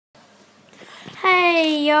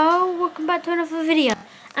Hey yo, welcome back to another video.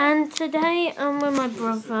 And today I'm with my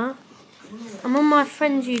brother. I'm on my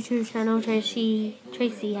friend's YouTube channel, Tracy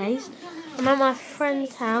Hayes. I'm at my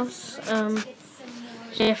friend's house,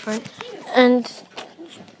 different, and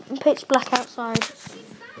pitch black outside.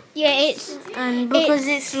 Yeah, it's and because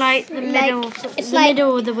it's like the middle,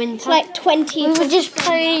 middle of the winter. It's like 20. We were just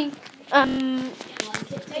playing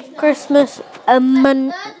Christmas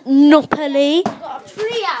Monopoly. Got a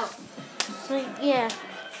tree out. So yeah,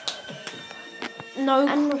 no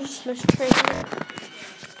Christmas tree.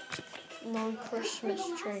 No Christmas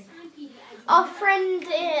tree. Our friend,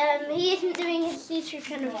 he isn't doing his YouTube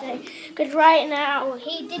channel today because right now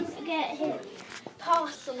he didn't get his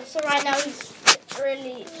parcel. So right now he's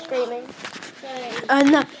really screaming.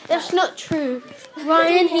 No, that's not true.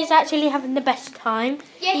 Ryan, he's actually having the best time.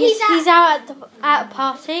 Yeah, he's out at a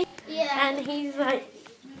party. Yeah. And he's like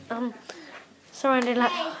surrounded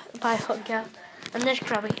like by a hot girl. And there's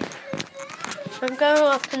Grubby. So I'm going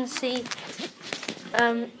up and see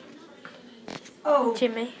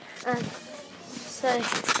Jimmy. And so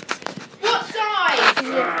what size?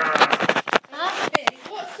 Huh?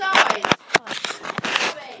 What size?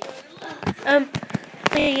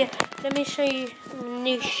 So yeah, let me show you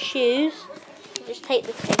new shoes. Just take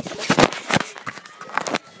the case off.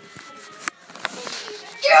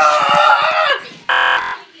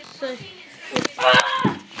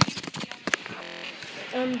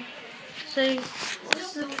 So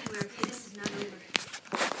this is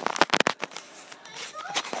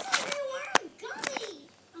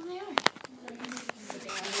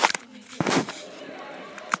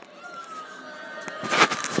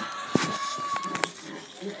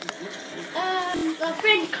my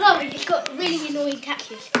friend Chloe just got really annoying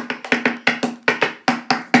catches. okay.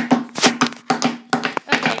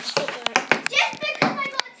 Just because I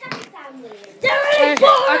got a tummy sandwich. Okay,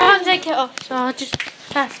 I can't take it off, so I'll just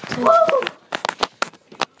have to.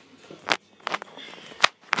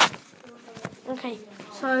 Okay,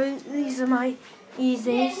 so these are my Yeezys.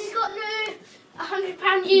 Yeah, he's got new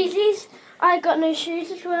 £100 Yeezys. I got new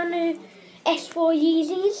shoes as well, new S4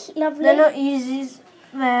 Yeezys. Lovely. They're not Yeezys,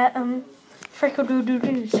 they're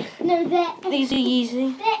Frickle-doo-doo-doos. No, they're These are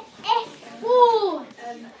Yeezy. They're S4.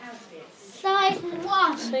 Size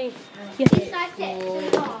 1. So, yeah. Size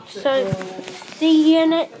 6. So, see you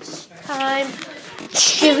next time.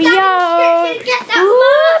 Cheerio! Get that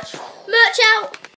merch out.